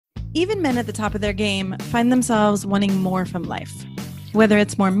Even men at the top of their game find themselves wanting more from life. Whether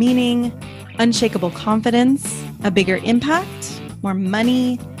it's more meaning, unshakable confidence, a bigger impact, more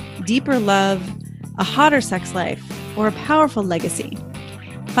money, deeper love, a hotter sex life, or a powerful legacy.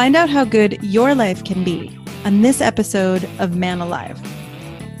 Find out how good your life can be on this episode of Man Alive.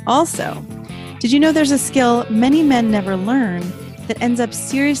 Also, did you know there's a skill many men never learn that ends up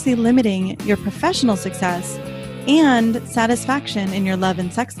seriously limiting your professional success and satisfaction in your love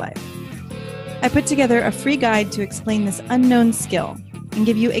and sex life? I put together a free guide to explain this unknown skill and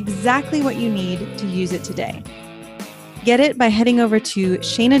give you exactly what you need to use it today. Get it by heading over to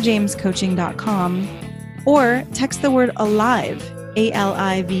ShaynaJamesCoaching.com or text the word ALIVE,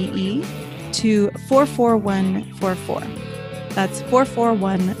 ALIVE, to 44144. That's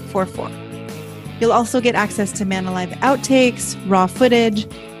 44144. You'll also get access to Man Alive outtakes, raw footage,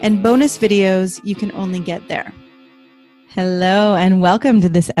 and bonus videos you can only get there. Hello, and welcome to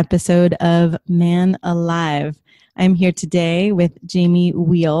this episode of Man Alive. I'm here today with Jamie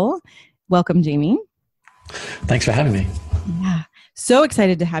Wheal. Welcome, Jamie. Thanks for having me. Yeah, so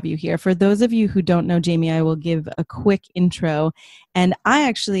excited to have you here. For those of you who don't know Jamie, I will give a quick intro. And I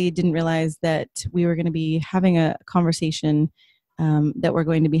actually didn't realize that we were going to be having a conversation that we're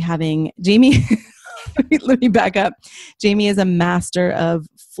going to be having. Jamie, let me back up. Jamie is a master of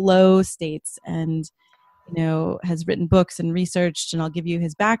flow states and has written books and researched, and I'll give you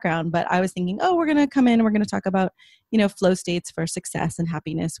his background. But I was thinking, we're going to come in and we're going to talk about, flow states for success and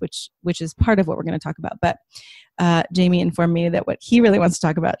happiness, which is part of what we're going to talk about. But Jamie informed me that what he really wants to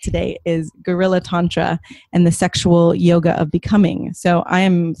talk about today is Guerilla Tantra and the sexual yoga of becoming. So I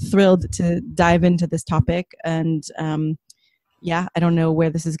am thrilled to dive into this topic. And I don't know where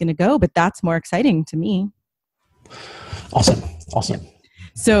this is going to go, but that's more exciting to me. Awesome.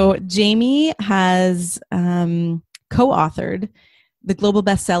 So Jamie has co-authored the global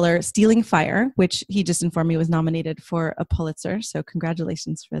bestseller Stealing Fire, which he just informed me was nominated for a Pulitzer. So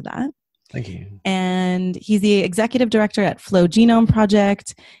congratulations for that. Thank you. And he's the executive director at Flow Genome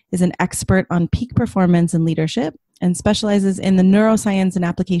Project, is an expert on peak performance and leadership, and specializes in the neuroscience and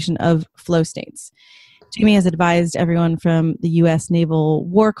application of flow states. Jamie has advised everyone from the U.S. Naval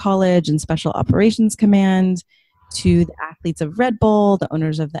War College and Special Operations Command to the athletes of Red Bull, the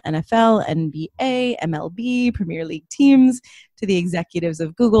owners of the NFL, NBA, MLB, Premier League teams, to the executives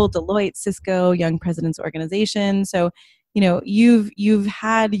of Google, Deloitte, Cisco, Young Presidents Organization. So, you've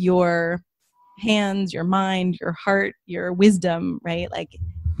had your hands, your mind, your heart, your wisdom, right? Like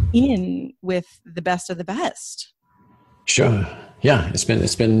in with the best of the best. Sure. Yeah. It's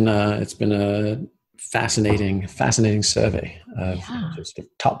been a fascinating survey of just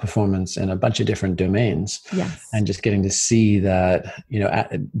top performance in a bunch of different domains. Yes. And just getting to see that,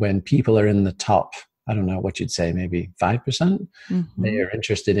 when people are in the top, I don't know what you'd say, maybe 5%, they are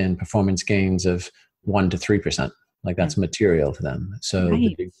interested in performance gains of 1 to 3%. Like that's material to them. So the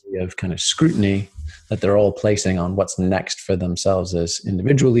degree of kind of scrutiny that they're all placing on what's next for themselves as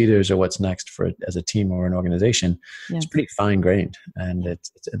individual leaders or what's next for as a team or an organization, it's pretty fine-grained. And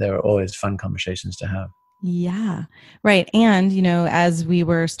there are always fun conversations to have. Yeah, right. And, as we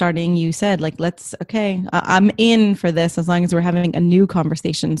were starting, you said, I'm in for this as long as we're having a new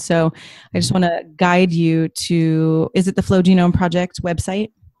conversation. So I just want to guide you to, is it the Flow Genome Project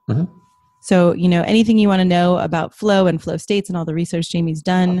website? Mm-hmm. So, anything you want to know about flow and flow states and all the research Jamie's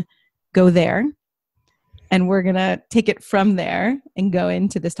done, go there. And we're going to take it from there and go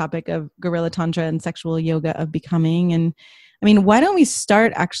into this topic of Guerilla Tantra and sexual yoga of becoming. And why don't we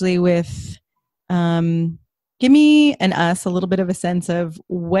start actually with, give me and us a little bit of a sense of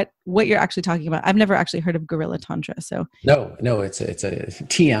what you're actually talking about. I've never actually heard of Guerilla Tantra. So no, it's a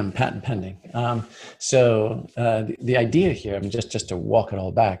TM, patent pending. So the idea here, just to walk it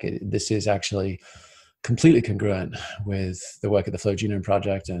all back, this is actually completely congruent with the work of the Flow Genome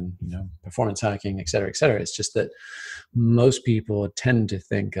Project and performance hacking, et cetera, et cetera. It's just that most people tend to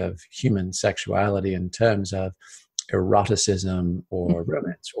think of human sexuality in terms of eroticism or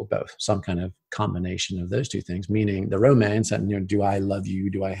romance, or both, some kind of combination of those two things, meaning the romance and, do I love you?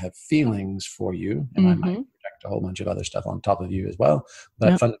 Do I have feelings for you? And I might project a whole bunch of other stuff on top of you as well,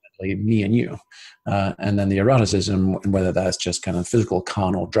 but fundamentally me and you. And then the eroticism, whether that's just kind of physical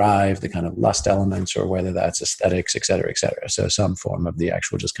carnal drive, the kind of lust elements, or whether that's aesthetics, et cetera, et cetera. So some form of the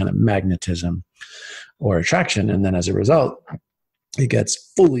actual just kind of magnetism or attraction. And then as a result, it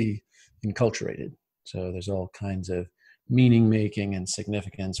gets fully enculturated. So there's all kinds of meaning making and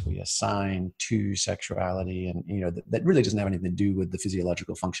significance we assign to sexuality, and that really doesn't have anything to do with the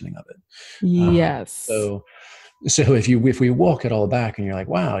physiological functioning of it. Yes. So if we walk it all back and you're like,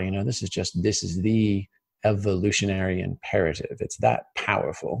 wow, this is the evolutionary imperative. It's that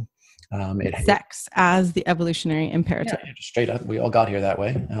powerful. Sex as the evolutionary imperative. Yeah, straight up, we all got here that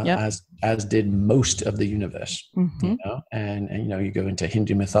way, Yep. as did most of the universe. Mm-hmm. And you go into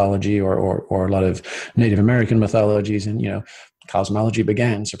Hindu mythology or a lot of Native American mythologies, and cosmology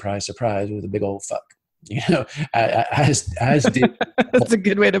began, surprise, surprise, with a big old fuck. As did That's a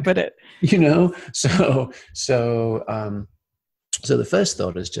good way to put it. So the first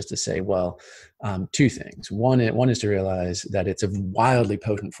thought is just to say, well, two things. One is to realize that it's a wildly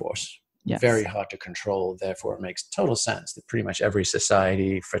potent force, Yes. very hard to control. Therefore, it makes total sense that pretty much every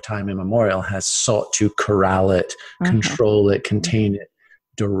society for time immemorial has sought to corral it, control it, contain it,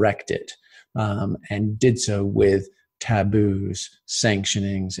 direct it, and did so with taboos,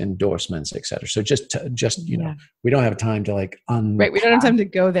 sanctionings, endorsements, etc. So we don't have time to right. We don't have time to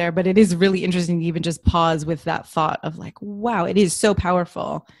go there, but it is really interesting to even just pause with that thought of like, wow, it is so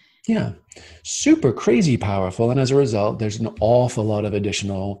powerful. Yeah, super crazy powerful. And as a result, there's an awful lot of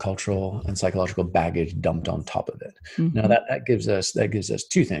additional cultural and psychological baggage dumped on top of it. Mm-hmm. Now that gives us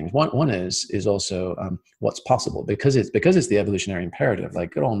two things. One is also what's possible, because it's the evolutionary imperative,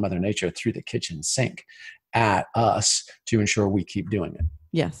 like good old Mother Nature threw the kitchen sink at us to ensure we keep doing it.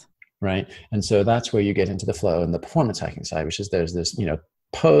 Yes. Right. And so that's where you get into the flow and the performance hacking side, which is there's this,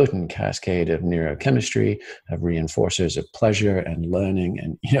 potent cascade of neurochemistry, of reinforcers of pleasure and learning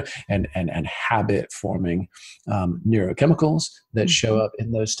and habit forming neurochemicals that show up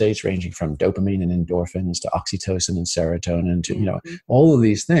in those states, ranging from dopamine and endorphins to oxytocin and serotonin to all of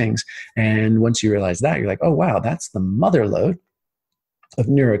these things. And once you realize that, you're like, oh wow, that's the mother lode of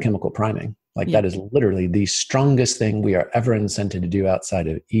neurochemical priming. That is literally the strongest thing we are ever incented to do outside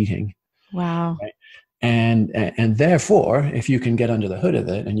of eating. Wow. Right? And therefore, if you can get under the hood of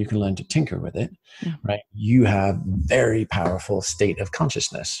it and you can learn to tinker with it, right, you have very powerful state of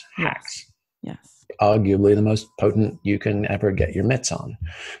consciousness hacks. Yes. Arguably the most potent you can ever get your mitts on.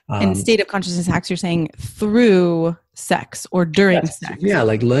 And state of consciousness hacks, you're saying through sex or during sex. Yeah,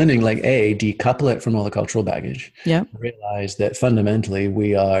 like learning, decouple it from all the cultural baggage. Yep. Realize that fundamentally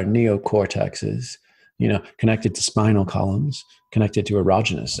we are neocortexes, connected to spinal columns, connected to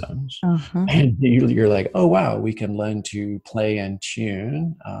erogenous zones. And you're like, oh, wow, we can learn to play and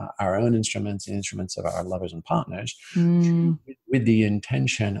tune our own instruments, the instruments of our lovers and partners, with the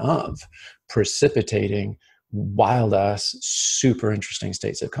intention of precipitating wild ass, super interesting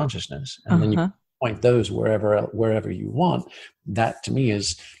states of consciousness. And then you point those wherever you want. That to me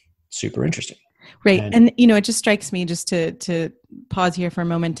is super interesting. Right. And it just strikes me, just to pause here for a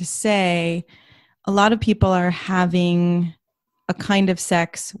moment, to say a lot of people are having a kind of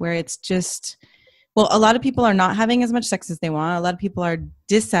sex where it's just, a lot of people are not having as much sex as they want. A lot of people are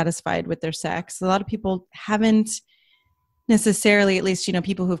dissatisfied with their sex. A lot of people haven't necessarily, at least,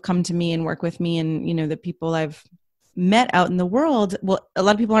 people who've come to me and work with me and, the people I've met out in the world, a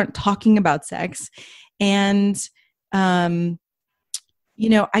lot of people aren't talking about sex. And, I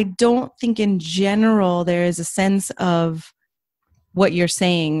don't think in general there is a sense of what you're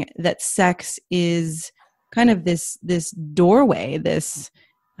saying, that sex is kind of this doorway, this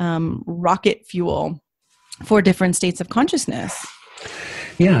rocket fuel for different states of consciousness.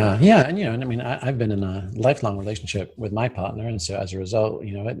 Yeah. And I've been in a lifelong relationship with my partner. And so as a result,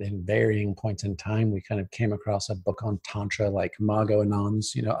 in varying points in time, we kind of came across a book on Tantra, like Margot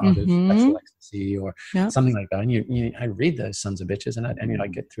Anand's, Art of Sexual Ecstasy or something like that. And I read those sons of bitches and I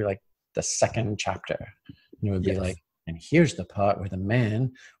get through like the second chapter. It would be like, and here's the part where the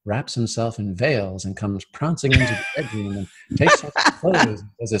man wraps himself in veils and comes prancing into the bedroom and takes off his clothes,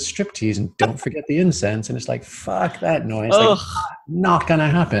 does a striptease, and don't forget the incense. And it's like, fuck that noise. Like, not gonna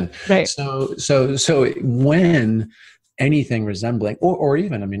happen. Right. So when anything resembling, or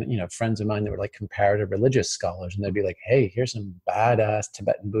even, friends of mine that were like comparative religious scholars, and they'd be like, hey, here's some badass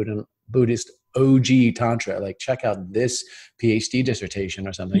Tibetan Buddhist OG Tantra. Like, check out this PhD dissertation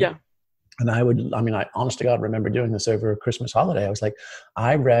or something. Yeah. And I honest to God, remember doing this over a Christmas holiday. I was like,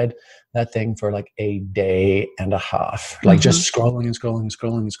 I read that thing for like a day and a half, like just scrolling and scrolling and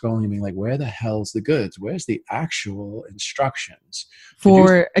scrolling and scrolling, and being like, where the hell's the goods? Where's the actual instructions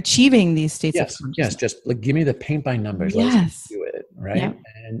for achieving these states of consciousness? Yes, just like give me the paint by numbers. Let's do it, right? Yep.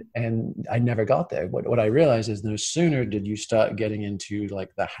 And I never got there. What I realized is no sooner did you start getting into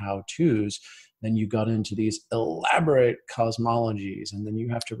like the how-tos, then you got into these elaborate cosmologies, and then you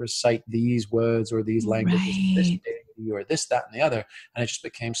have to recite these words or these languages, this deity or this, that, and the other. And it just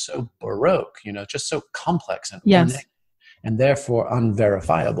became so baroque, just so complex and ornate, and therefore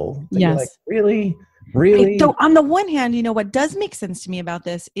unverifiable. You're like, really? Really? So on the one hand, what does make sense to me about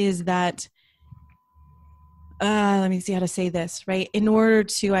this is that, let me see how to say this, right? In order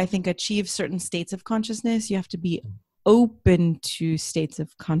to, I think, achieve certain states of consciousness, you have to be open to states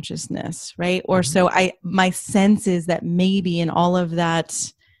of consciousness, right? Or so my sense is that maybe in all of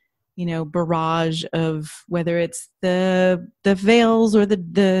that, barrage of whether it's the veils or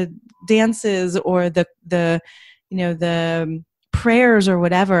the dances or the prayers or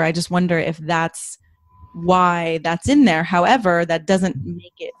whatever, I just wonder if that's why that's in there. However, that doesn't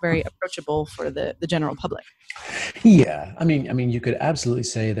make it very approachable for the general public. Yeah. I mean, you could absolutely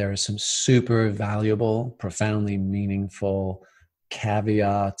say there are some super valuable, profoundly meaningful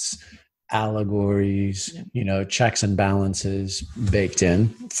caveats, allegories, checks and balances baked in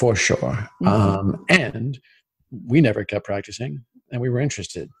for sure. And we never kept practicing and we were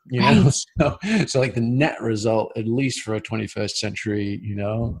interested, so like the net result, at least for a 21st century,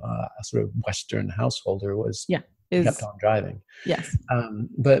 a sort of Western householder was kept on driving. Yes.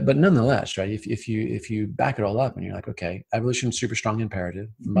 But nonetheless, right, if you back it all up and you're like, okay, evolution's super strong imperative,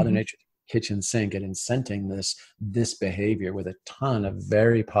 Mother Nature, kitchen sink at incenting this behavior with a ton of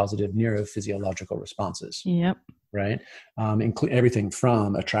very positive neurophysiological responses. Yep. Right. Include everything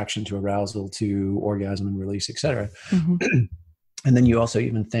from attraction to arousal to orgasm and release, etc. And then you also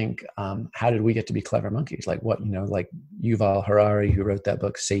even think, how did we get to be clever monkeys? Like what, like Yuval Harari, who wrote that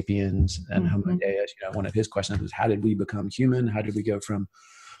book, Sapiens and Homo Deus, one of his questions was, how did we become human? How did we go from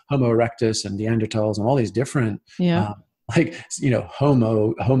Homo erectus and Neanderthals and all these different, Homo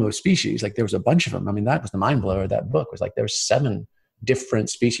species? Like there was a bunch of them. I mean, that was the mind blower of that book, was like there were 7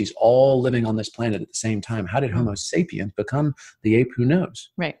 different species all living on this planet at the same time. How did Homo sapiens become the ape who knows?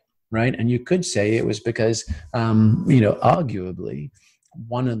 Right. And you could say it was because, arguably,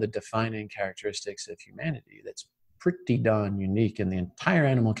 one of the defining characteristics of humanity that's pretty darn unique in the entire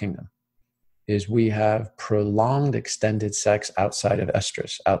animal kingdom is we have prolonged extended sex outside of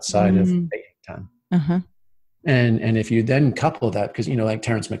estrus, outside of mating time. And if you then couple that, because, like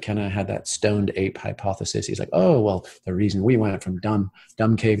Terence McKenna had that stoned ape hypothesis. He's like, oh, well, the reason we went from dumb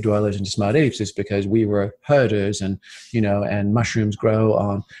cave dwellers into smart apes is because we were herders and mushrooms grow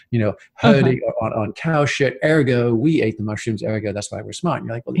on, herding on cow shit. Ergo, we ate the mushrooms. Ergo, that's why we're smart. And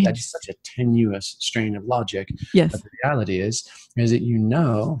you're like, well, that is such a tenuous strain of logic. Yes. But the reality is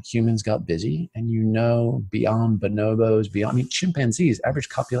that, humans got busy and, beyond bonobos, chimpanzees, average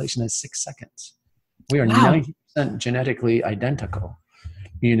copulation is 6 seconds. We are 90% genetically identical.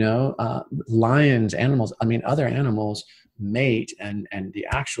 Lions, animals, other animals mate and the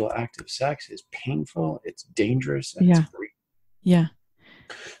actual act of sex is painful, it's dangerous, and it's free. Yeah.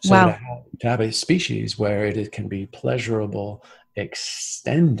 So to have a species where it can be pleasurable,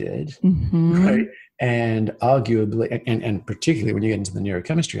 extended, right? And arguably, and particularly when you get into the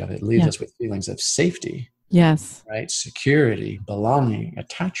neurochemistry of it, leaves us with feelings of safety. Yes. Right. Security, belonging,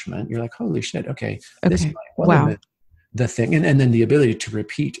 attachment. You're like, holy shit. Okay. This might well have been the thing. And then the ability to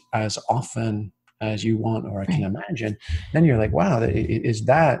repeat as often as you want or can imagine. Then you're like, wow, is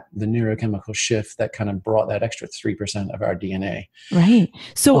that the neurochemical shift that kind of brought that extra 3% of our DNA? Right.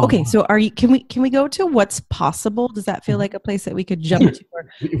 So, so can we go to what's possible? Does that feel like a place that we could jump to? Or,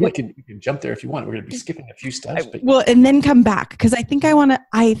 we can jump there if you want. We're going to be skipping a few steps. And then come back. Because I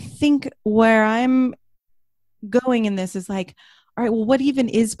think where I'm going in this is like, all right, well, what even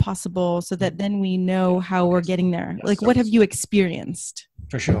is possible so that then we know how we're getting there? Like, what have you experienced?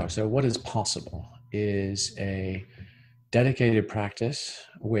 For sure. So what is possible is a dedicated practice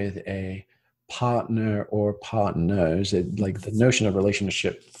with a partner or partners. Like the notion of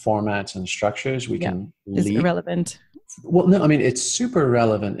relationship formats and structures we can lead. Is irrelevant. Well, no, it's super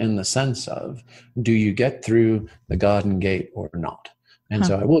relevant in the sense of, do you get through the garden gate or not? And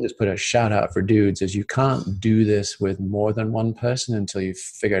so I will just put a shout out for dudes, is you can't do this with more than one person until you've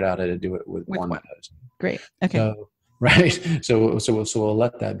figured out how to do it with one person. Great. Okay. So, right. So we'll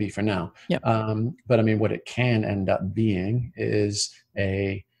let that be for now. Yep. But what it can end up being is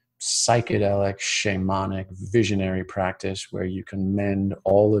a psychedelic, shamanic, visionary practice where you can mend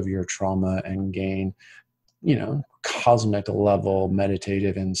all of your trauma and gain, cosmic level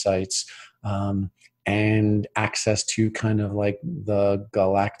meditative insights, and access to kind of like the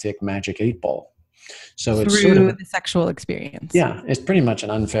galactic magic 8-ball. So through it's sort of the sexual experience. Yeah, it's pretty much an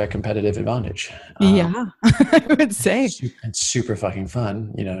unfair competitive advantage. I would say. And super fucking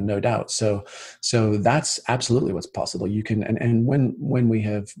fun, no doubt. So that's absolutely what's possible. You can, and when we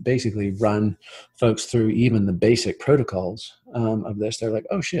have basically run folks through even the basic protocols of this, they're like,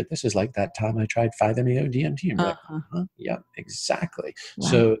 oh shit, this is like that time I tried 5-MeO-DMT. And like, yeah, exactly. Wow.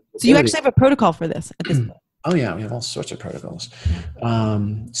 So you actually have a protocol for this at this point. Oh yeah, we have all sorts of protocols.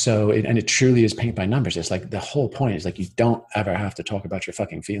 And it truly is paint by numbers. It's like the whole point is like you don't ever have to talk about your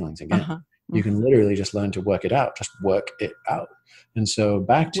fucking feelings again. Uh-huh. You can literally just learn to work it out. Just work it out. And so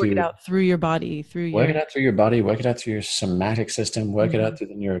back Work it to out through your body, through work your it out through your body, work it out through your somatic system, work it out through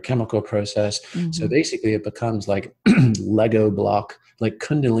the neurochemical process. So basically it becomes like Lego block, like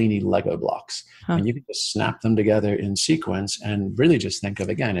Kundalini Lego blocks. And you can just snap them together in sequence and really just think of,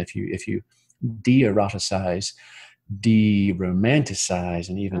 again, if you de-eroticize, de-romanticize,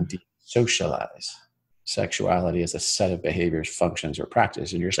 and even de-socialize sexuality as a set of behaviors, functions, or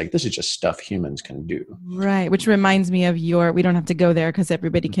practice. And you're just like, this is just stuff humans can do. Right. Which reminds me of we don't have to go there because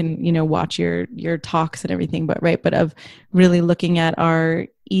everybody can, watch your talks and everything, but of really looking at our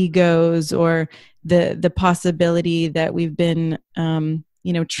egos or the possibility that we've been,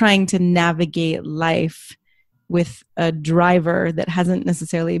 trying to navigate life with a driver that hasn't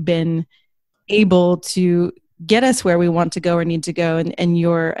necessarily been able to get us where we want to go or need to go. And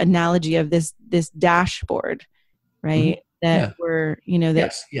your analogy of this dashboard, right? That we're, that.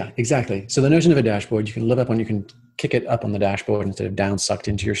 Yes. Yeah, exactly. So the notion of a dashboard, you can live up on, you can kick it up on the dashboard instead of down sucked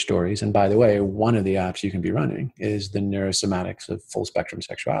into your stories. And by the way, one of the apps you can be running is the neurosomatics of full spectrum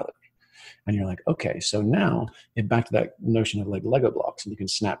sexuality. And you're like, okay, so now back to that notion of like Lego blocks, and you can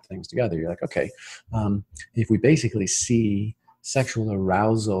snap things together. You're like, okay, if we basically see sexual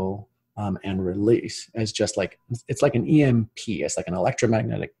arousal and release as just like, it's like an EMP, it's like an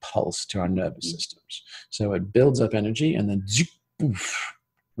electromagnetic pulse to our nervous systems. So it builds up energy and then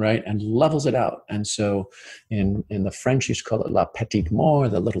right, and levels it out. And so in the French, you used to call it la petite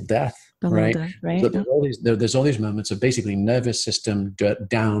mort, the little death, right? Right. So there's all these moments of basically nervous system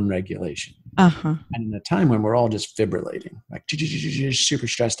down regulation. And in a time when we're all just fibrillating, like super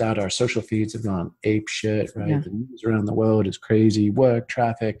stressed out, our social feeds have gone ape shit, right? The news around the world is crazy, work,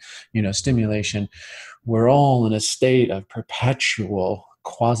 traffic, stimulation. We're all in a state of perpetual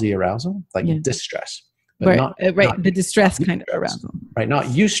quasi-arousal, like distress. But not the distress kind of arousal. Right, not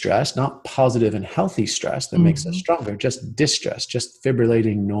eustress, not positive and healthy stress that makes us stronger, just distress, just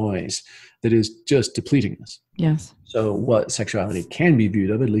fibrillating noise that is just depleting us. Yes. So what sexuality can be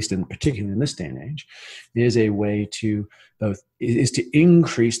viewed of, at least particularly in this day and age, is a way to is to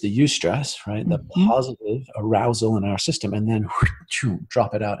increase the eustress, right, the positive arousal in our system, and then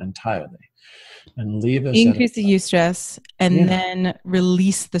drop it out entirely. And leave us increase the eustress and then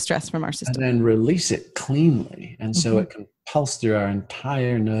release the stress from our system. And then release it cleanly. And so it can pulse through our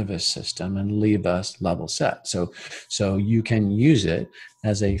entire nervous system and leave us level set. So you can use it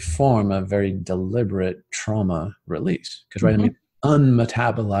as a form of very deliberate trauma release. Because, right, I mean,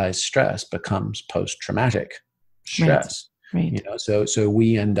 unmetabolized stress becomes post-traumatic stress. Right. So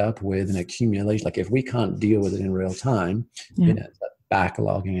we end up with an accumulation. Like if we can't deal with it in real time,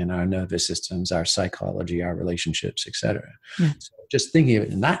 backlogging in our nervous systems, our psychology, our relationships, etc. So just thinking of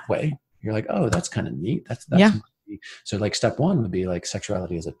it in that way, you're like, oh, that's kind of neat. That's so like step one would be like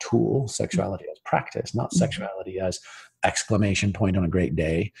sexuality as a tool, sexuality as practice, not sexuality as exclamation point on a great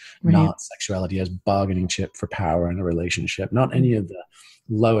day, not sexuality as bargaining chip for power in a relationship, not any of the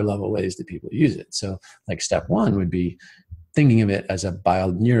lower level ways that people use it. So like step one would be thinking of it as a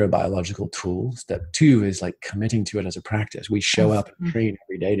neurobiological tool. Step two is like committing to it as a practice. We show up and train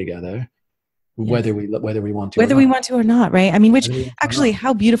every day together, whether we want to or not, right? I mean, which actually,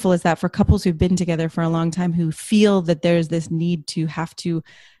 how beautiful is that for couples who've been together for a long time, who feel that there's this need to have to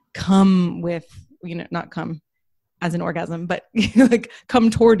come with, not come as an orgasm, but like come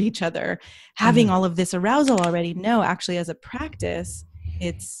toward each other, having all of this arousal already. No, actually, as a practice,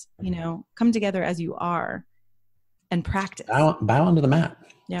 it's, come together as you are. And practice. Bow onto the mat.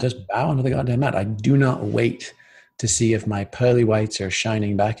 Just bow onto the goddamn mat. I do not wait to see if my pearly whites are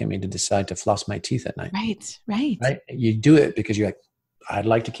shining back at me to decide to floss my teeth at night. Right. You do it because you're like, I'd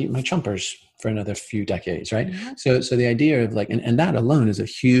like to keep my chumpers for another few decades, right? So the idea of like, and that alone is a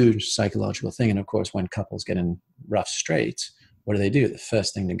huge psychological thing. And of course, when couples get in rough straits, what do? The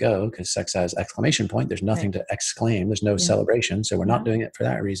first thing to go, because sex has exclamation point, there's nothing to exclaim, there's no celebration, so we're not doing it for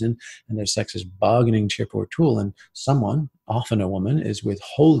that reason. And there's sex as bargaining chip or tool, and someone, often a woman, is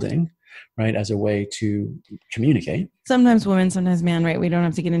withholding, right, as a way to communicate. Sometimes women, sometimes man, right? We don't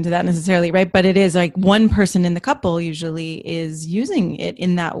have to get into that necessarily, right? But it is like one person in the couple usually is using it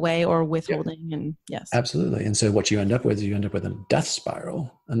in that way or withholding. And yes. Absolutely. And so what you end up with is a death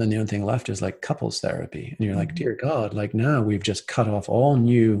spiral. And then the only thing left is like couples therapy. And you're like, dear God, like now we've just cut off all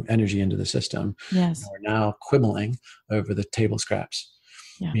new energy into the system. Yes. And we're now quibbling over the table scraps.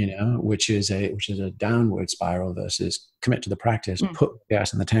 Yeah. which is a downward spiral versus commit to the practice, put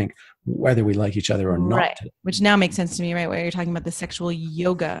gas in the tank, whether we like each other or right. not. Which now makes sense to me, right? Where you're talking about the sexual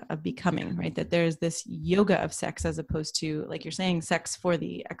yoga of becoming, right? That there's this yoga of sex as opposed to, like you're saying, sex for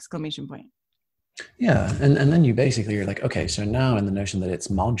the exclamation point. Yeah. And then you're like, okay, so now in the notion that it's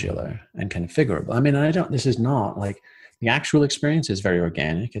modular and configurable. I mean, this is not like the actual experience is very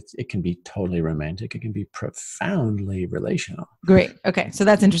organic. It can be totally romantic. It can be profoundly relational. Great. Okay. So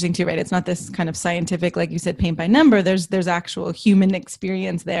that's interesting too, right? It's not this kind of scientific, like you said, paint by number. There's actual human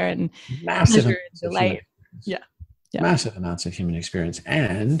experience there and Massive pleasure and delight. Yeah. Massive amounts of human experience,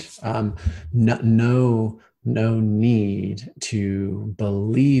 and no need to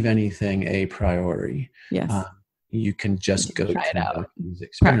believe anything a priori. Yes. You can just go try it out. These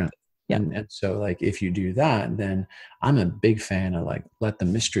experiments. Yeah. And so like if you do that, then I'm a big fan of like let the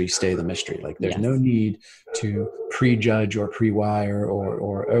mystery stay the mystery. Like there's no need to prejudge or pre-wire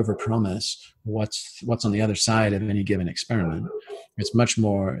or overpromise what's on the other side of any given experiment. It's much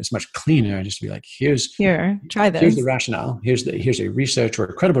cleaner just to be like, try this. Here's the rationale. Here's a research or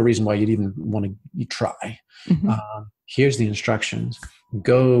a credible reason why you'd even want to try. Mm-hmm. Here's the instructions.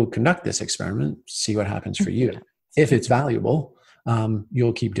 Go conduct this experiment. See what happens for you. If it's valuable,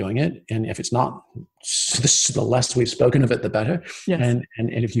 you'll keep doing it. And if it's not, the less we've spoken of it, the better. Yes. And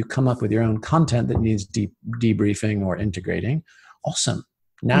if you come up with your own content that needs debriefing or integrating, awesome.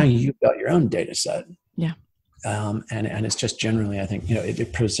 Now you've got your own data set. Yeah. And it's just generally, I think,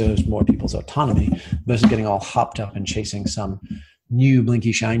 it preserves more people's autonomy versus getting all hopped up and chasing some new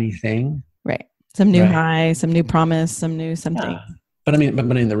blinky shiny thing. Right. Some new high, some new promise, some new something. Yeah. But I mean,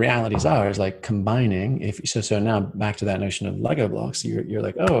 the realities is like combining. So now back to that notion of Lego blocks. You're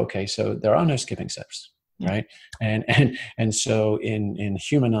like, oh, okay. So there are no skipping steps, right? And so in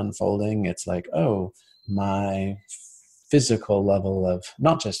human unfolding, it's like, oh, my physical level of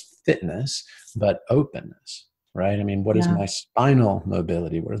not just fitness but openness, right? I mean, what is my spinal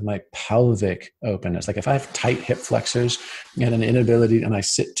mobility? What is my pelvic openness? Like if I have tight hip flexors and an inability, and I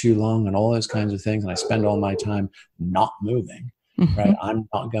sit too long, and all those kinds of things, and I spend all my time not moving. Right, I'm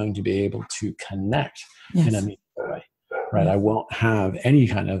not going to be able to connect in a meaningful way. Right, I won't have any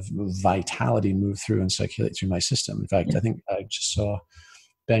kind of vitality move through and circulate through my system. In fact, I think I just saw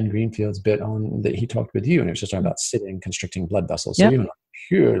Ben Greenfield's bit on that he talked with you, and it was just talking about sitting, constricting blood vessels. So even on a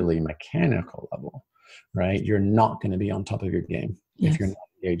purely mechanical level, right, you're not going to be on top of your game if you're not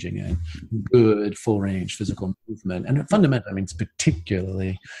engaging in good full range physical movement. And fundamentally, I mean, it's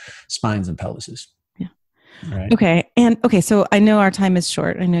particularly spines and pelvises. Right. Okay. So I know our time is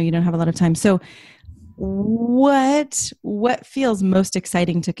short. I know you don't have a lot of time. So what feels most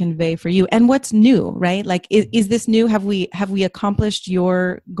exciting to convey for you, and what's new, right? Like, is this new? Have we accomplished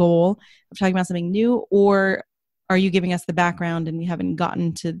your goal of talking about something new, or are you giving us the background and we haven't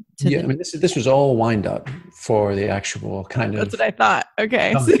gotten to I mean, this was all wind up for the actual kind of. That's what I thought.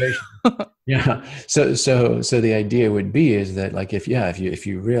 Okay. Yeah. So the idea would be is that like if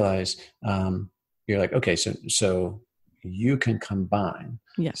you realize you're like, okay, so you can combine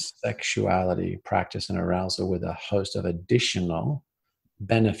sexuality, practice, and arousal with a host of additional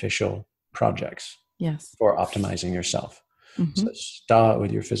beneficial projects for optimizing yourself. So start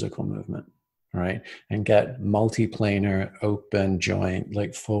with your physical movement, right? And get multiplanar, open joint,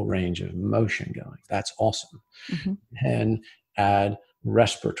 like full range of motion going. That's awesome. And add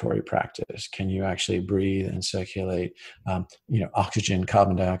respiratory practice. Can you actually breathe and circulate, oxygen,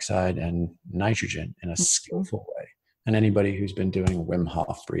 carbon dioxide, and nitrogen in a skillful way? And anybody who's been doing Wim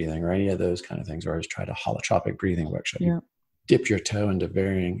Hof breathing or any of those kind of things, or has tried a holotropic breathing workshop, you dip your toe into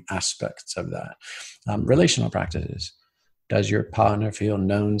varying aspects of that. Relational practices. Does your partner feel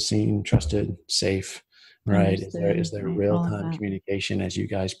known, seen, trusted, safe? Right? Is there real-time communication as you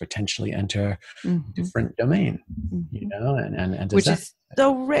guys potentially enter different domain? And which is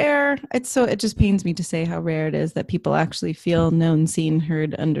so rare. It just pains me to say how rare it is that people actually feel known, seen,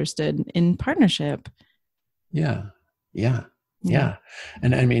 heard, understood in partnership. Yeah.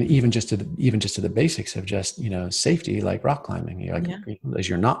 And I mean, even just to the basics of just safety, like rock climbing. You're like, as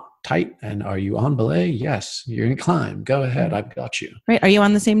you're not tight, and are you on belay? Yes, you're gonna climb. Go ahead, I've got you. Right? Are you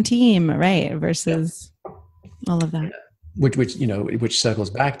on the same team? Right? Versus all of that. Which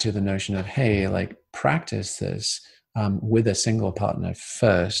circles back to the notion of, hey, like practice this with a single partner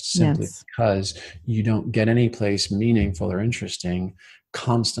first, simply because you don't get any place meaningful or interesting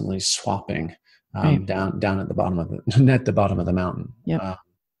constantly swapping. Down at the bottom of the mountain.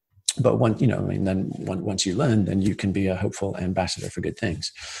 But once once you learn, then you can be a hopeful ambassador for good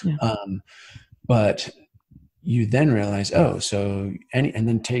things. But you then realize, oh, so and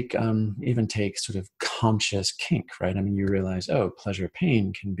then take even take sort of conscious kink, right? I mean, you realize, oh, pleasure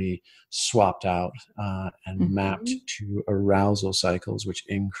pain can be swapped out and mapped to arousal cycles, which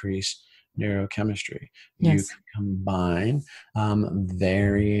increase neurochemistry. You Yes. can combine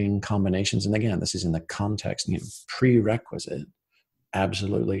varying combinations, and again, this is in the context, prerequisite,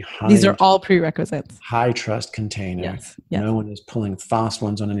 absolutely These are all prerequisites. high trust container. Yes. No one is pulling fast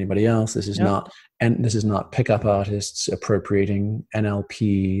ones on anybody else. This is not, and this is not pickup artists appropriating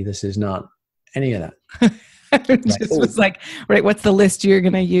NLP. This is not any of that. Just was like, right, what's the list you're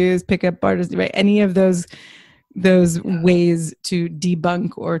going to use? Pickup artists, right? Any of those ways to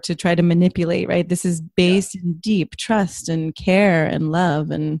debunk or to try to manipulate, right? This is based in deep trust and care and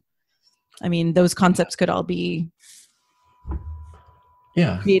love. And I mean, those concepts could all be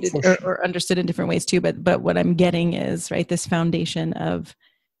created or understood in different ways too. But what I'm getting is, right, this foundation of,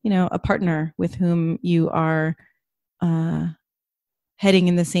 a partner with whom you are heading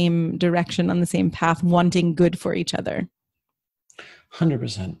in the same direction, on the same path, wanting good for each other.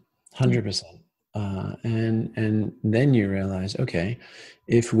 100%. And then you realize, okay,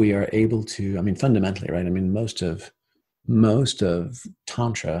 if we are able to, I mean, fundamentally, right? I mean, most of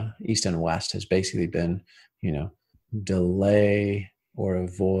Tantra, East and West, has basically been, delay or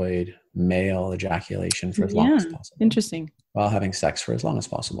avoid male ejaculation for as long as possible. Interesting. While having sex for as long as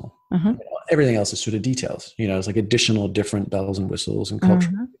possible. Everything else is sort of details, it's like additional different bells and whistles and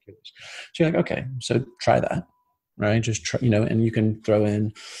cultural particulars. So you're like, okay, so try that, right? Just try, and you can throw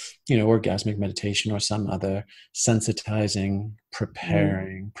in, orgasmic meditation or some other sensitizing,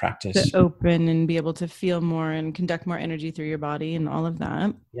 preparing practice. To open and be able to feel more and conduct more energy through your body and all of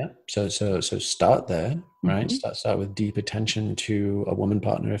that. Yeah. So start there, right? Start with deep attention to a woman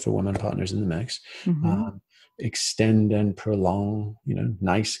partner if a woman partner is in the mix. Extend and prolong,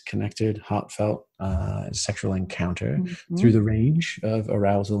 nice, connected, heartfelt sexual encounter through the range of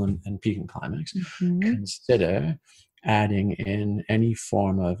arousal and peak and climax. Consider adding in any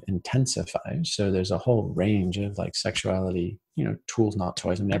form of intensifier. So there's a whole range of like sexuality, tools, not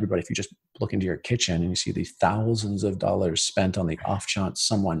toys. I mean, everybody, if you just look into your kitchen and you see these thousands of dollars spent on the off chance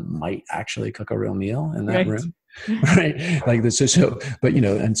someone might actually cook a real meal in that room. Right, like this. So, but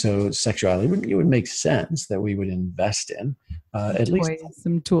and so sexuality, it would make sense that we would invest in at least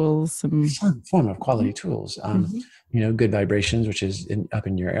some tools, some form of quality tools. Good vibrations, which is up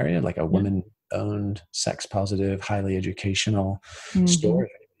in your area, like a women-owned, sex-positive, highly educational store.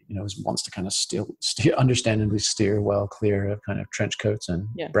 Wants to kind of steer, understandably steer well clear of kind of trench coats and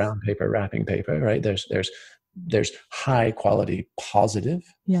brown paper, wrapping paper. Right, there's high quality positive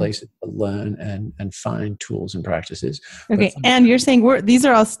places to learn and find tools and practices. Okay. And you're saying we're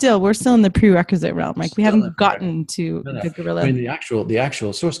still in the prerequisite realm. Like we haven't gotten to the Guerilla. I mean, the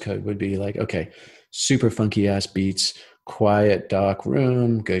actual source code would be like, okay, super funky ass beats, quiet, dark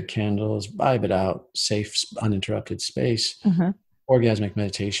room, good candles, vibe it out, safe, uninterrupted space, orgasmic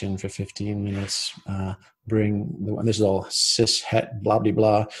meditation for 15 minutes, this is all cis het blah blah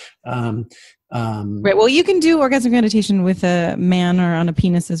blah. Right. Well, you can do orgasmic meditation with a man or on a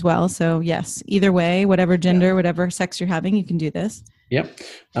penis as well. So yes, either way, whatever gender, whatever sex you're having, you can do this. Yep.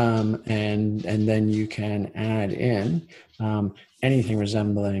 And then you can add in anything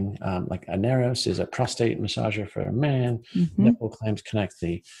resembling like a Neros is a prostate massager for a man. Nipple clamps connect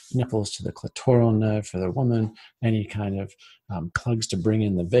the nipples to the clitoral nerve for the woman. Any kind of plugs to bring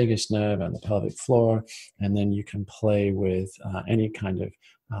in the vagus nerve and the pelvic floor. And then you can play with any kind of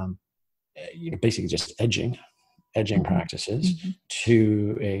basically just edging practices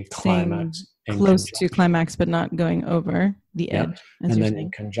to a climax. Close to climax, but not going over the edge. And then in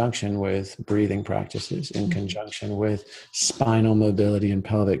conjunction with breathing practices, in conjunction with spinal mobility and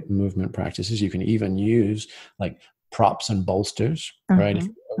pelvic movement practices, you can even use like props and bolsters, right? If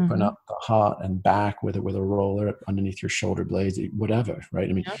you open up the heart and back with a roller underneath your shoulder blades, whatever, right?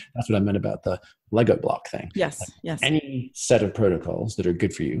 I mean, that's what I meant about the Lego block thing. Yes, like yes. Any set of protocols that are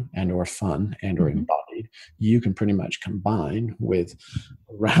good for you and or fun and or embodied, you can pretty much combine with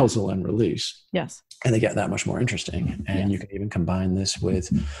arousal and release. Yes. And they get that much more interesting. And you can even combine this with,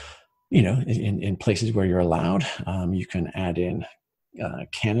 in places where you're allowed, you can add in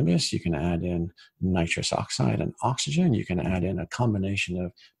cannabis, you can add in nitrous oxide and oxygen, you can add in a combination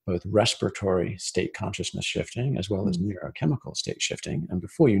of both respiratory state consciousness shifting as well as neurochemical state shifting. And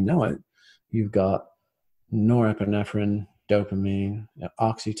before you know it, you've got norepinephrine, dopamine,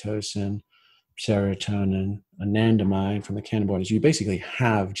 oxytocin, serotonin, anandamide from the cannabinoids. You basically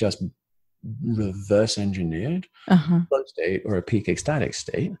have just reverse engineered flow state or a peak ecstatic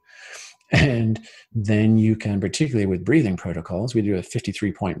state. And then you can, particularly with breathing protocols, we do a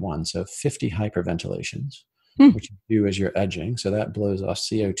 53.1, so 50 hyperventilations Hmm. which you do as you're edging. So that blows off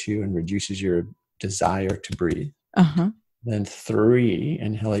CO2 and reduces your desire to breathe. Uh-huh. Then 3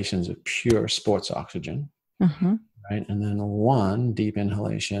 inhalations of pure sports oxygen, Uh-huh. right? And then 1 deep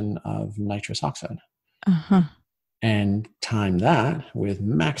inhalation of nitrous oxide. Uh-huh. And time that with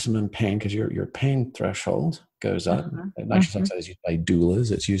maximum pain, because your pain threshold goes up. Uh-huh. Nitrous Uh-huh. oxide is used by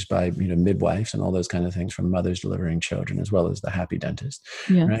doulas. It's used by midwives and all those kind of things, from mothers delivering children, as well as the happy dentist,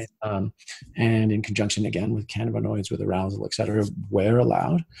 right? Yes. And in conjunction again with cannabinoids, with arousal, etc., where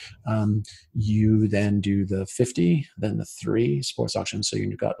allowed, you then do the 50, then the 3 sports oxygen. So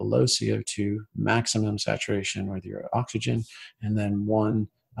you've got a low CO2, maximum saturation with your oxygen, and then 1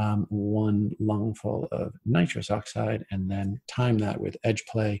 lungful of nitrous oxide, and then time that with edge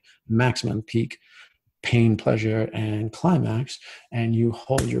play, maximum peak, pain, pleasure, and climax. And you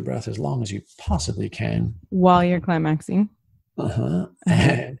hold your breath as long as you possibly can While you're climaxing. uh-huh.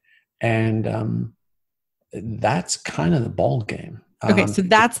 Uh-huh. And that's kind of the ball game. Okay, so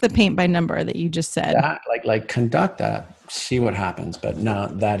that's the paint by number that you just said. That like conduct that, see what happens. But no,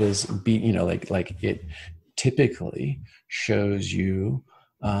 that is like it typically shows you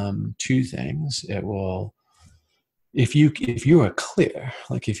 2 things. It will, if you are clear,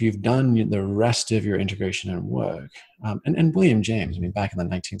 like if you've done the rest of your integration and work, and William James, I mean, back in the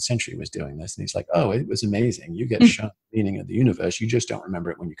 19th century was doing this, and he's like, oh, it was amazing. You get shown the meaning of the universe. You just don't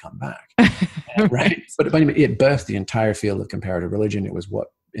remember it when you come back. Right. But I mean, it birthed the entire field of comparative religion. It was what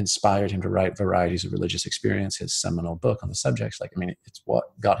inspired him to write Varieties of Religious Experience, his seminal book on the subjects. Like, I mean, it's what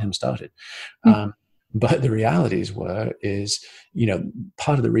got him started. But the realities is,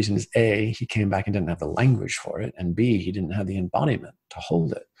 part of the reason is A, he came back and didn't have the language for it, and B, he didn't have the embodiment to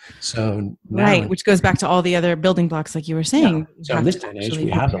hold it. So now, right, which goes back to all the other building blocks, like you were saying. Yeah. So in this day and age, we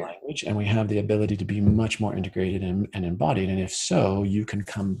have the language, and we have the ability to be much more integrated and embodied. And if so, you can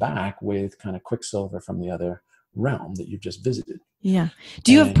come back with kind of quicksilver from the other realm that you've just visited. Yeah.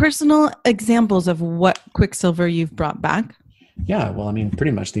 Do you have personal examples of what quicksilver you've brought back? Yeah, well, I mean,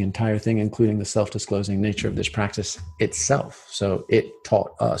 pretty much the entire thing, including the self-disclosing nature of this practice itself. So it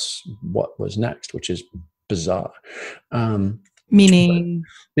taught us what was next, which is bizarre. Meaning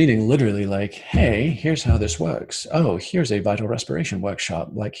literally like, hey, here's how this works. Oh, here's a vital respiration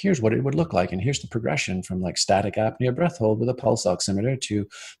workshop. Like, here's what it would look like. And here's the progression from like static apnea breath hold with a pulse oximeter to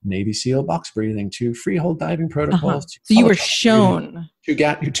Navy SEAL box breathing to freehold diving protocols. So you were shown to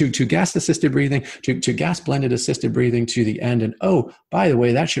gas assisted breathing, to gas blended assisted breathing to the end. And oh, by the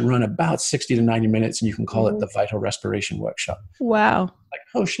way, that should run about 60 to 90 minutes, and you can call it the vital respiration workshop. Wow. Like,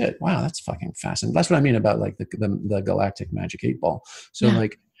 oh shit, wow, that's fucking fascinating. That's what I mean about like the galactic magic 8-ball. So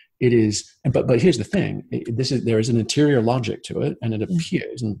like it is, but here's the thing: there is an interior logic to it, and it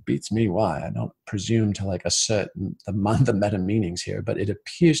appears, and beats me why I don't presume to like assert the meta meanings here, but it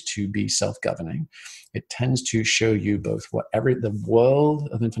appears to be self-governing. It tends to show you both the world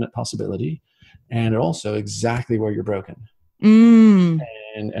of infinite possibility, and also exactly where you're broken.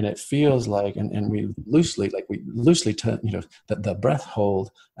 And it feels like, and we loosely the breath hold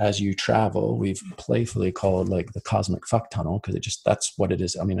as you travel, we've playfully called like the cosmic fuck tunnel, because that's what it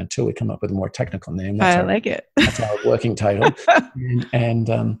is. I mean, until we come up with a more technical name, like it. That's our working title. and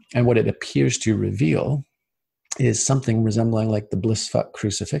what it appears to reveal is something resembling like the bliss fuck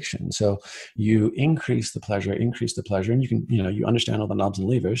crucifixion. So you increase the pleasure, and you can, you understand all the knobs and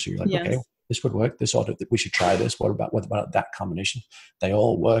levers. So you're like, okay, this would work. We should try this. What about that combination? They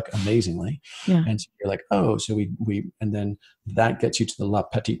all work amazingly. Yeah. And so you're like, oh, so and then that gets you to the la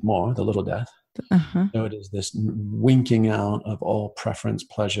petite mort, the little death. So it is this winking out of all preference,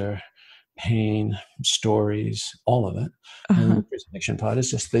 pleasure, pain, stories, all of it. And the crucifixion part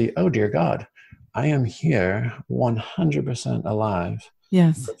is just the, oh dear God, I am here 100% alive.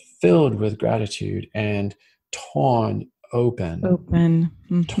 Yes. Filled with gratitude and torn open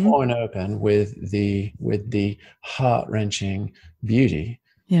with the heart-wrenching beauty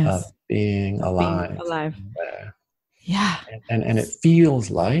of being alive. Yeah. And it feels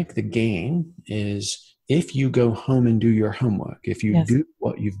like the game is, if you go home and do your homework, if you do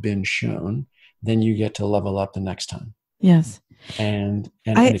what you've been shown, then you get to level up the next time. Yes. And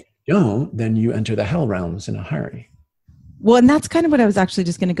if you don't, then you enter the hell realms in a hurry. Well, and that's kind of what I was actually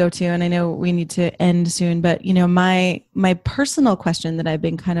just going to go to. And I know we need to end soon, but my personal question that I've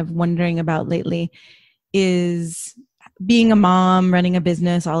been kind of wondering about lately is, being a mom, running a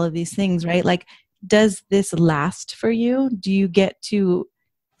business, all of these things, right? Like, does this last for you? Do you get to,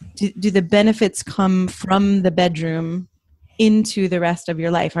 do the benefits come from the bedroom into the rest of your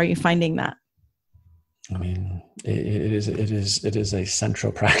life? Are you finding that? I mean, it is a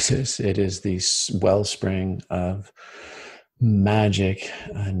central practice. It is the wellspring of magic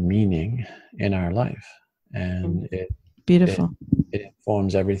and meaning in our life. and it, Beautiful. it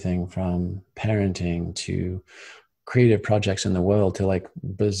informs everything from parenting to creative projects in the world to like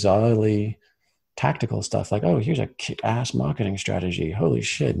bizarrely tactical stuff like, oh, here's a kick-ass marketing strategy, holy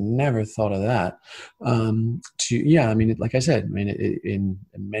shit, never thought of that. To yeah, I mean, like I said, I mean, in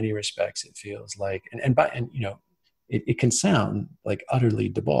many respects it feels like, and you know, it can sound like utterly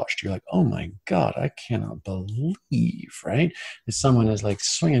debauched. You're like, oh my god, I cannot believe, right, that someone is like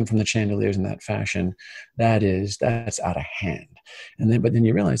swinging from the chandeliers in that fashion. That's out of hand. But then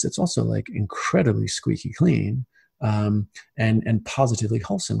you realize it's also like incredibly squeaky clean, and positively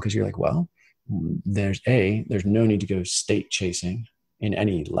wholesome, because you're like, well, there's no need to go state chasing in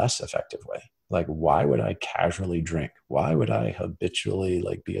any less effective way. Like, why would I casually drink? Why would I habitually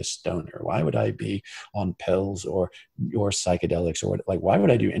like be a stoner? Why would I be on pills or psychedelics, or like, why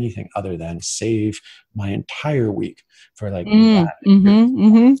would I do anything other than save my entire week for like that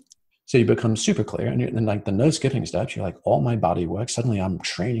experience? So you become super clear, and then like the no skipping steps, you're like, all my body work. Suddenly I'm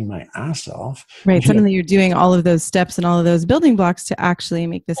training my ass off. Right. You know, Suddenly you're doing all of those steps and all of those building blocks to actually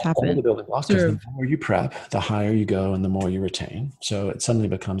make this all the happen. building blocks, because the more you prep, the higher you go and the more you retain. So it suddenly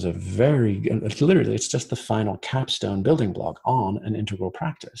becomes literally, it's just the final capstone building block on an integral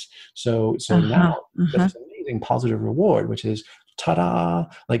practice. So now you get this amazing positive reward, which is, ta-da.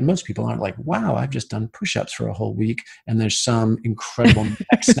 Like, most people aren't like, wow, I've just done push-ups for a whole week and there's some incredible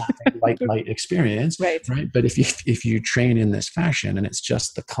neck snapping light experience. Right. But if you train in this fashion, and it's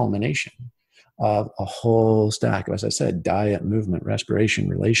just the culmination of a whole stack of, as I said, diet, movement, respiration,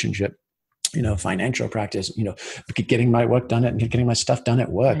 relationship, you know, financial practice, you know, getting my work done and getting my stuff done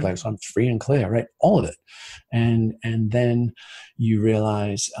at work. Right. Like, so I'm free and clear, right? All of it. And then you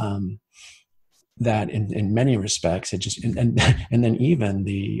realize, that in many respects, it just, and then even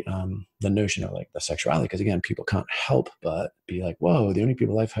the notion of like the sexuality, because again, people can't help but be like, whoa, the only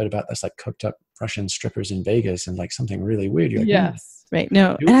people I've heard about that's like cooked up Russian strippers in Vegas and like something really weird. You're like, yes, right.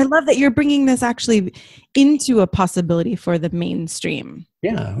 No, and I love that you're bringing this actually into a possibility for the mainstream.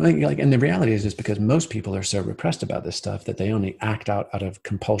 Yeah, like, and the reality is because most people are so repressed about this stuff that they only act out of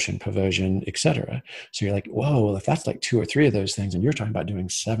compulsion, perversion, etc. So you're like, whoa, well, if that's like 2 or 3 of those things, and you're talking about doing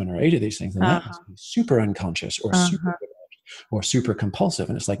 7 or 8 of these things, then that must be super unconscious or super compulsive.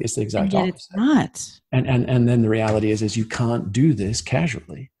 And it's like, it's the exact opposite. It's not. And then the reality is you can't do this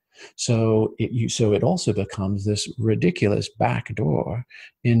casually. So it also becomes this ridiculous backdoor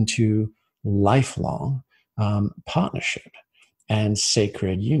into lifelong partnership and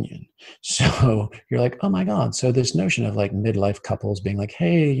sacred union. So you're like, oh my God. So this notion of like midlife couples being like,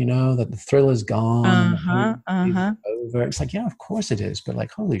 hey, you know, that the thrill is gone. Over. It's like, yeah, of course it is. But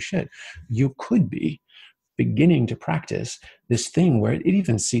like, holy shit, you could be beginning to practice this thing where it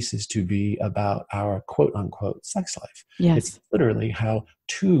even ceases to be about our quote unquote sex life. Yes. It's literally how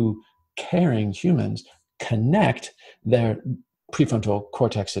 2 caring humans connect their prefrontal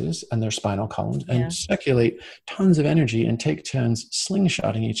cortexes and their spinal columns and circulate tons of energy and take turns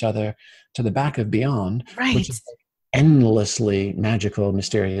slingshotting each other to the back of beyond, which is endlessly magical,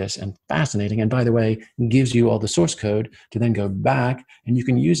 mysterious, and fascinating. And by the way, gives you all the source code to then go back, and you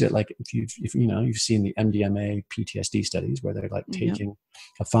can use it. Like if you know, you've seen the MDMA PTSD studies where they're like taking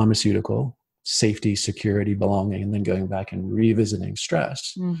a pharmaceutical, safety, security, belonging, and then going back and revisiting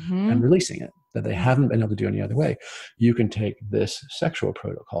stress and releasing it, that they haven't been able to do any other way. You can take this sexual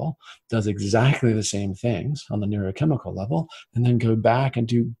protocol, does exactly the same things on the neurochemical level, and then go back and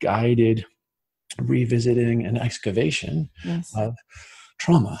do guided revisiting and excavation of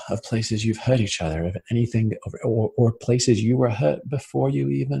trauma, of places you've hurt each other, of anything, or places you were hurt before you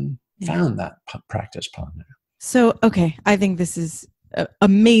even found that practice partner. So, okay, I think this is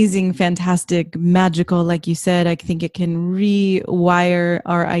amazing, fantastic, magical. Like you said, I think it can rewire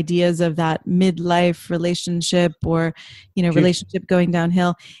our ideas of that midlife relationship, or, you know, relationship going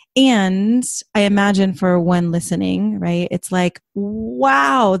downhill. And I imagine for one listening, right, it's like,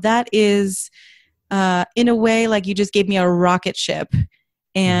 wow, that is in a way like you just gave me a rocket ship.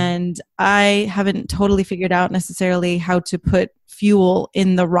 And I haven't totally figured out necessarily how to put fuel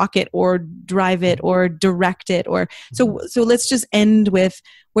in the rocket or drive it or direct it, or so let's just end with,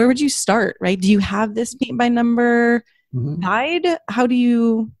 where would you start, right? Do you have this paint by number guide? How do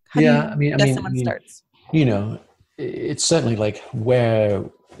you someone starts? You know, it's certainly like where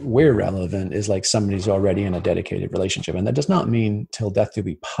we're relevant is like somebody's already in a dedicated relationship, and that does not mean till death do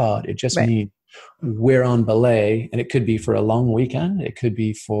we part. It just means we're on belay, and it could be for a long weekend, it could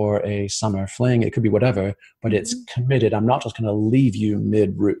be for a summer fling, it could be whatever, but it's committed. I'm not just going to leave you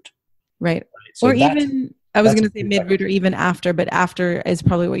mid-route. Right. So or even, I was going to say mid-route or even after, but after is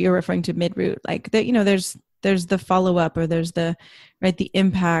probably what you're referring to, mid-route. Like that, you know, there's there's the follow-up, or there's the, right, the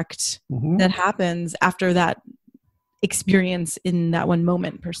impact that happens after that experience in that one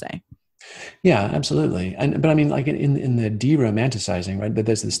moment per se. Yeah, absolutely. But I mean, like in the de-romanticizing, right? But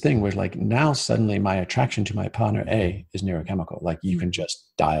there's this thing where like now suddenly my attraction to my partner A is neurochemical. Like you can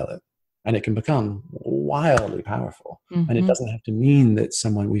just dial it, and it can become wildly powerful. And it doesn't have to mean that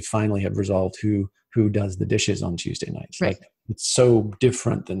we finally have resolved who does the dishes on Tuesday nights. Right. Like it's so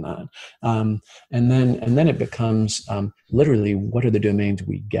different than that. And then it becomes literally, what are the domains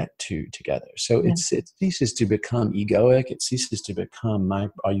we get to together? So it ceases to become egoic. It ceases to become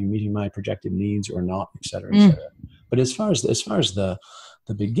are you meeting my projected needs or not, et cetera, et cetera. But as far as the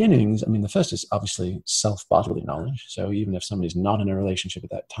beginnings, I mean, the first is obviously self-bodily knowledge. So even if somebody's not in a relationship at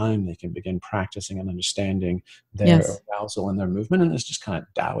that time, they can begin practicing and understanding their arousal and their movement. And it's just kind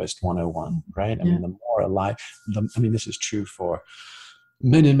of Taoist 101, right? I mean, the more alive, this is true for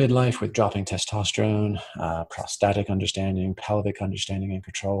men in midlife with dropping testosterone, prostatic understanding, pelvic understanding and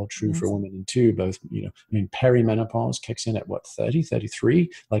control, true for women in too, both, perimenopause kicks in at 30, 33,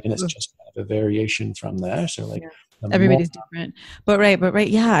 like, and it's just kind of a variation from there. So like, everybody's different, but right.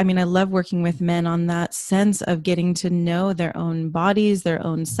 Yeah. I mean, I love working with men on that sense of getting to know their own bodies, their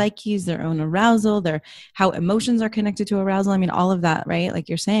own psyches, their own arousal, how emotions are connected to arousal. I mean, all of that, right? Like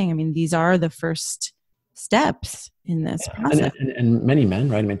you're saying, I mean, these are the first steps in this process. And many men,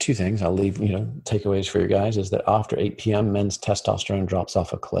 right? I mean, two things I'll leave, takeaways for you guys is that after 8 p.m., men's testosterone drops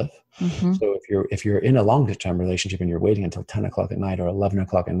off a cliff. So if you're in a longer term relationship and you're waiting until 10 o'clock at night or 11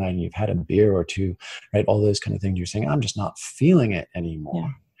 o'clock at night and you've had a beer or two, right? All those kind of things, you're saying, I'm just not feeling it anymore,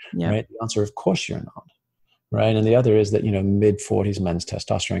 right? The answer, of course you're not. Right. And the other is that, mid 40s men's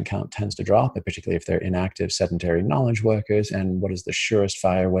testosterone count tends to drop, particularly if they're inactive, sedentary knowledge workers. And what is the surest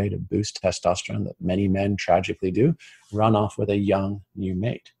fire way to boost testosterone that many men tragically do? Run off with a young new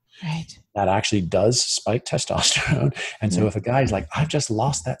mate. Right. That actually does spike testosterone. And so if a guy's like, I've just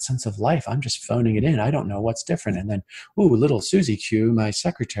lost that sense of life, I'm just phoning it in, I don't know what's different. And then, little Susie Q, my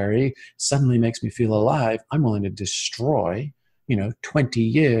secretary, suddenly makes me feel alive. I'm willing to destroy 20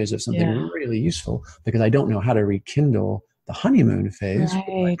 years of something really useful because I don't know how to rekindle the honeymoon phase with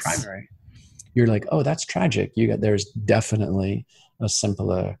my primary. You're like, oh, that's tragic. There's definitely a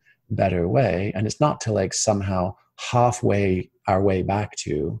simpler, better way. And it's not to like somehow halfway our way back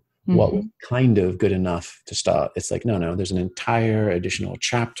to what was kind of good enough to start. It's like, no, there's an entire additional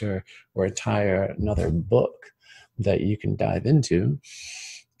chapter or another book that you can dive into.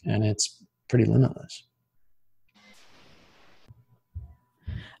 And it's pretty limitless.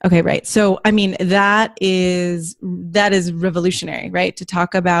 Okay, right. So, I mean, that is revolutionary, right? To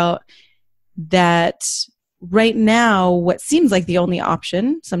talk about that right now, what seems like the only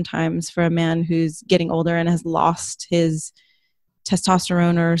option sometimes for a man who's getting older and has lost his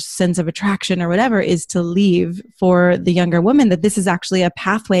testosterone or sense of attraction or whatever is to leave for the younger woman, that this is actually a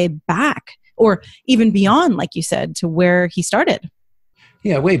pathway back or even beyond, like you said, to where he started.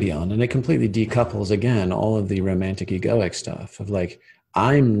 Yeah, way beyond. And it completely decouples, again, all of the romantic egoic stuff of like,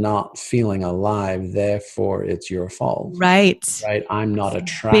 I'm not feeling alive, therefore it's your fault. Right. I'm not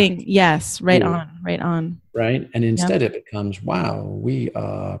attracted. Yes. Right on. Right. And instead it becomes, wow, we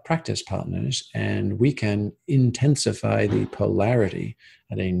are practice partners and we can intensify the polarity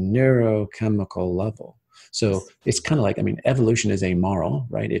at a neurochemical level. So it's kind of like, evolution is amoral,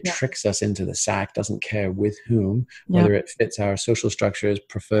 right? It tricks us into the sack, doesn't care with whom, whether it fits our social structures,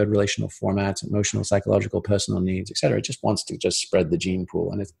 preferred relational formats, emotional, psychological, personal needs, et cetera. It just wants to just spread the gene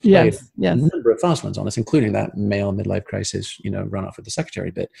pool. And it's played a number of fast ones on us, including that male midlife crisis, run off with the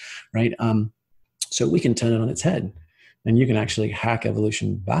secretary bit, right? So we can turn it on its head and you can actually hack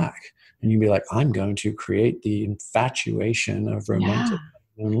evolution back. And you'd be like, I'm going to create the infatuation of romantic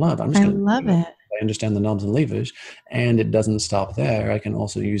and love. I love it. I understand the knobs and levers, and it doesn't stop there. I can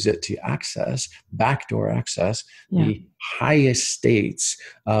also use it to backdoor access the highest states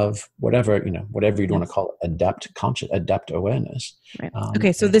of whatever you'd want to call it, adept adept awareness. Right.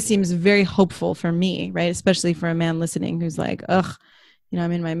 Okay. So this seems very hopeful for me, right? Especially for a man listening who's like, ugh,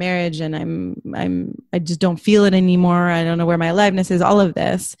 I'm in my marriage and I just don't feel it anymore. I don't know where my aliveness is, all of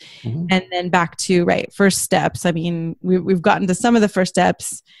this. And then back to, first steps. I mean, we've gotten to some of the first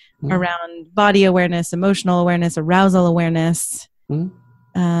steps around body awareness, emotional awareness, arousal awareness. And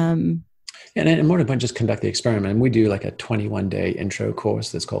more to the point, just conduct the experiment. And we do like a 21-day intro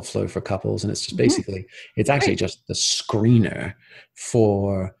course that's called Flow for Couples. And it's just basically, it's actually just the screener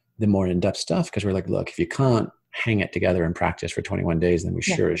for the more in-depth stuff. Because we're like, look, if you can't hang it together and practice for 21 days, then we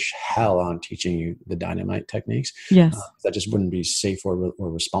sure as hell aren't teaching you the dynamite techniques. Yes. That just wouldn't be safe or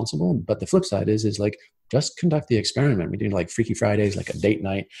responsible. But the flip side is like, just conduct the experiment. We do like Freaky Fridays, like a date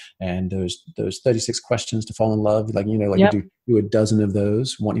night, and those 36 questions to fall in love. Like, we do a dozen of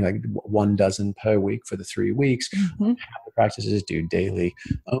those, one dozen per week for the 3 weeks. Mm-hmm. Have the practices, do daily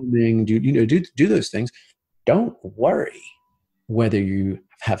owning, do those things. Don't worry whether you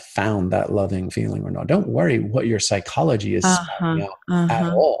have found that loving feeling or not. Don't worry what your psychology is spouting out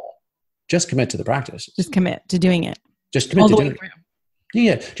at all. Just commit to the practice. Just commit to doing it. Just commit to doing it.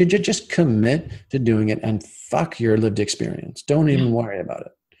 Yeah, just commit to doing it and fuck your lived experience. Don't even worry about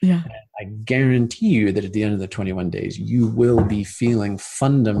it. Yeah. And I guarantee you that at the end of the 21 days, you will be feeling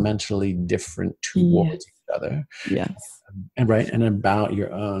fundamentally different towards each other. Yes. And about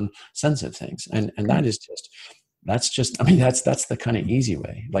your own sense of things. And that's the kind of easy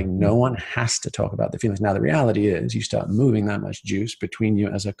way. Like, no one has to talk about the feelings. Now, the reality is you start moving that much juice between you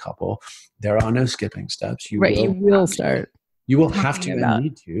as a couple. There are no skipping steps. You will have to and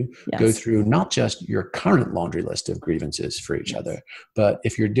need to go through not just your current laundry list of grievances for each other, but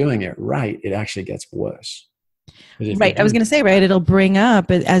if you're doing it right, it actually gets worse. Right. I was going to say, right, it'll bring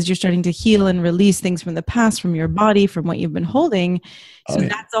up as you're starting to heal and release things from the past, from your body, from what you've been holding. So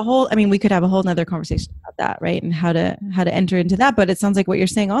that's we could have a whole nother conversation about that, right? And how to enter into that. But it sounds like what you're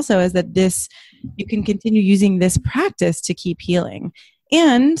saying also is that you can continue using this practice to keep healing.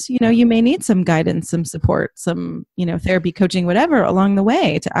 And, you may need some guidance, some support, some, therapy, coaching, whatever along the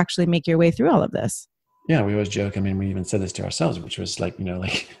way to actually make your way through all of this. Yeah, we always joke. We even said this to ourselves, which was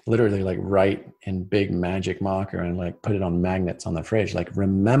literally write in big magic marker and put it on magnets on the fridge.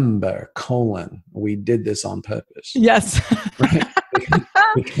 Remember, we did this on purpose. Yes. Right?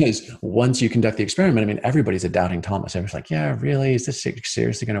 Because once you conduct the experiment, everybody's a doubting Thomas. Everyone's like, yeah, really? Is this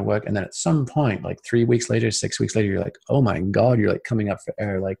seriously going to work? And then at some point, 3 weeks later, 6 weeks later, you're like, oh my God, you're coming up for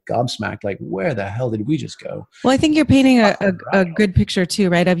air, gobsmacked. Where the hell did we just go? Well, I think you're painting a good picture too,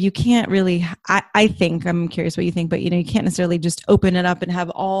 right? Of you can't really, I think, I'm curious what you think, but you can't necessarily just open it up and have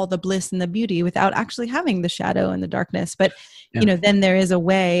all the bliss and the beauty without actually having the shadow and the darkness. But, then there is a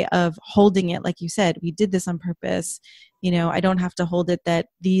way of holding it. Like you said, we did this on purpose. I don't have to hold it that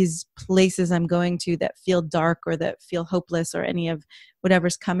these places I'm going to that feel dark or that feel hopeless or any of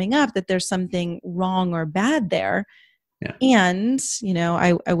whatever's coming up, that there's something wrong or bad there. Yeah. And,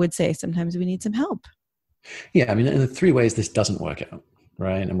 I would say sometimes we need some help. Yeah. In the 3 ways this doesn't work out,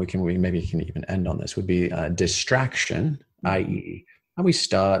 right? And we maybe can even end on this would be distraction, i.e. we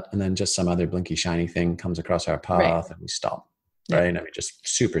start and then just some other blinky shiny thing comes across our path and we stop, right? Just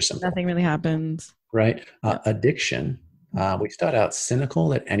super simple. Nothing really happens. Right. Addiction. We start out cynical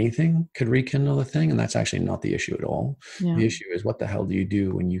that anything could rekindle the thing, and that's actually not the issue at all. Yeah. The issue is what the hell do you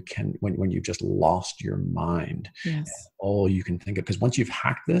do when you've just lost your mind? Yes. All you can think of, because once you've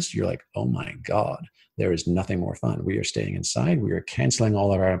hacked this, you're like, oh my God, there is nothing more fun. We are staying inside. We are canceling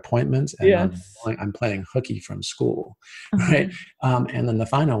all of our appointments, and I'm playing hooky from school, right? And then the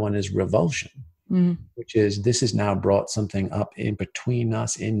final one is revulsion. Which is, this has now brought something up in between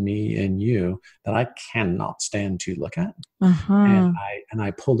us, in me and you, that I cannot stand to look at. And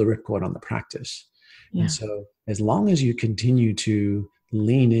I pull the ripcord on the practice. Yeah. And so as long as you continue to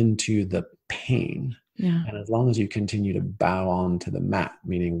lean into the pain, and as long as you continue to bow on to the mat,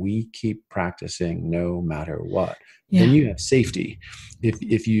 meaning we keep practicing no matter what, then you have safety.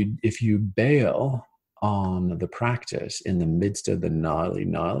 If you bail on the practice in the midst of the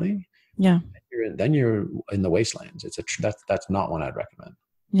gnarly, then you're in the wastelands. That's not one I'd recommend.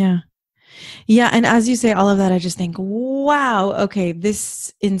 Yeah. And as you say all of that, I just think, wow, okay,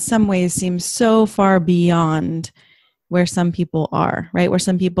 this in some ways seems so far beyond where some people are, right? Where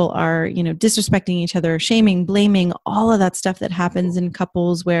some people are, disrespecting each other, shaming, blaming, all of that stuff that happens in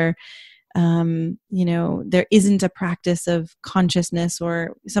couples where, there isn't a practice of consciousness,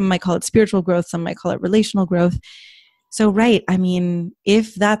 or some might call it spiritual growth, some might call it relational growth. So, right.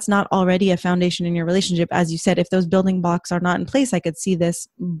 If that's not already a foundation in your relationship, as you said, if those building blocks are not in place, I could see this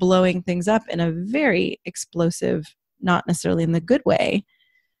blowing things up in a very explosive, not necessarily in the good way.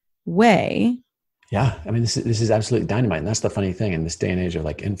 Yeah. This is absolutely dynamite. And that's the funny thing in this day and age of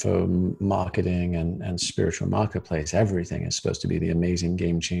info marketing and spiritual marketplace, everything is supposed to be the amazing,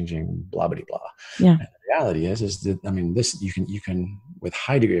 game changing, blah, blah, blah. Yeah. And the reality is that, this, you can with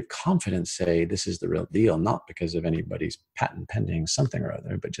high degree of confidence say this is the real deal, not because of anybody's patent pending something or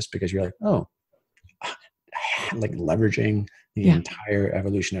other, but just because you're leveraging the entire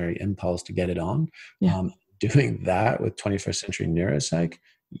evolutionary impulse to get it on. Doing that with 21st century neuropsych,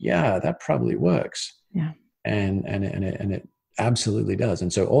 that probably works. Yeah. And it absolutely does.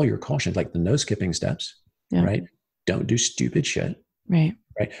 And so all your cautions, like the no skipping steps, right? Don't do stupid shit. Right.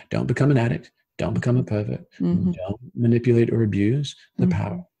 Don't become an addict. Don't become a pervert. Don't manipulate or abuse the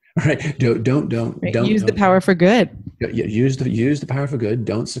power. Right? Right. Don't Use the power for good. use the power for good.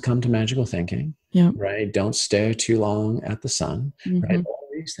 Don't succumb to magical thinking. Yeah. Right? Don't stare too long at the sun. Right? Mm-hmm. All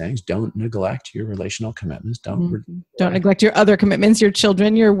these things. Don't neglect your relational commitments. Don't neglect your other commitments, your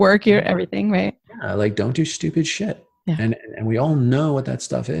children, your work, your everything, right? Yeah, like don't do stupid shit. Yeah. And we all know what that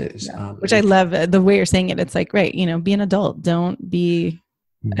stuff is. Yeah. Which I love the way you're saying it. It's like, right, be an adult. Don't be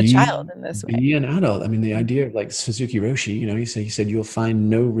a child in this way. Be an adult. I mean, the idea of like Suzuki Roshi, he said you'll find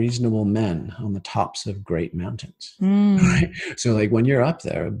no reasonable men on the tops of great mountains. Right? So like when you're up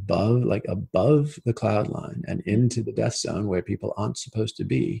there above the cloud line and into the death zone where people aren't supposed to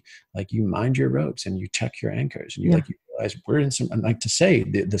be, like you mind your ropes and you check your anchors and you realize we're in some, like to say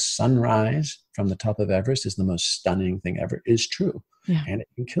the sunrise from the top of Everest is the most stunning thing ever is true. Yeah. And it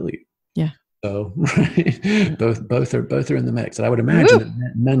can kill you. Yeah. So right, both are in the mix. And I would imagine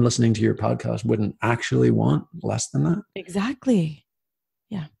that men listening to your podcast wouldn't actually want less than that. Exactly.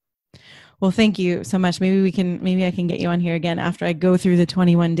 Yeah. Well, thank you so much. Maybe I can get you on here again after I go through the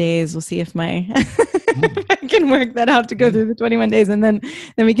 21 days. We'll see if I can work that out to go through the 21 days. And then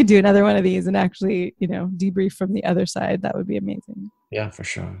we can do another one of these and actually, debrief from the other side. That would be amazing. Yeah, for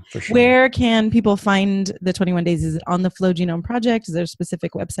sure. Where can people find the 21 days? Is it on the Flow Genome Project? Is there a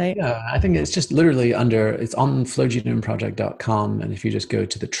specific website? Yeah, I think it's just literally it's on flowgenomeproject.com. And if you just go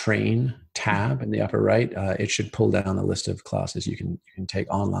to the train tab in the upper right, it should pull down a list of classes you can take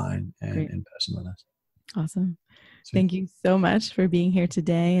online and in person with us. Awesome. Sweet. Thank you so much for being here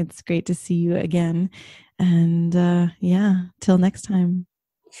today. It's great to see you again. And till next time.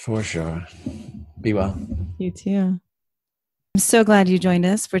 For sure. Be well. You too. I'm so glad you joined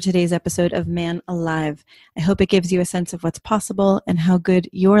us for today's episode of Man Alive. I hope it gives you a sense of what's possible and how good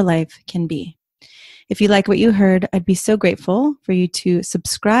your life can be. If you like what you heard, I'd be so grateful for you to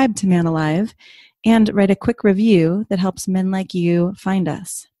subscribe to Man Alive and write a quick review that helps men like you find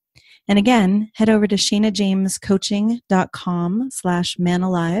us. And again, head over to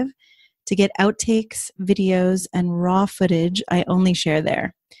shanajamescoaching.com/manalive to get outtakes, videos, and raw footage I only share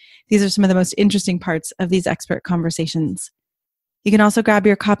there. These are some of the most interesting parts of these expert conversations. You can also grab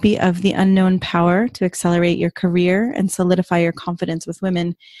your copy of The Unknown Power to accelerate your career and solidify your confidence with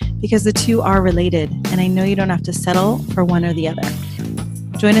women, because the two are related, and I know you don't have to settle for one or the other.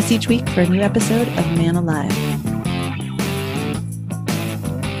 Join us each week for a new episode of Man Alive.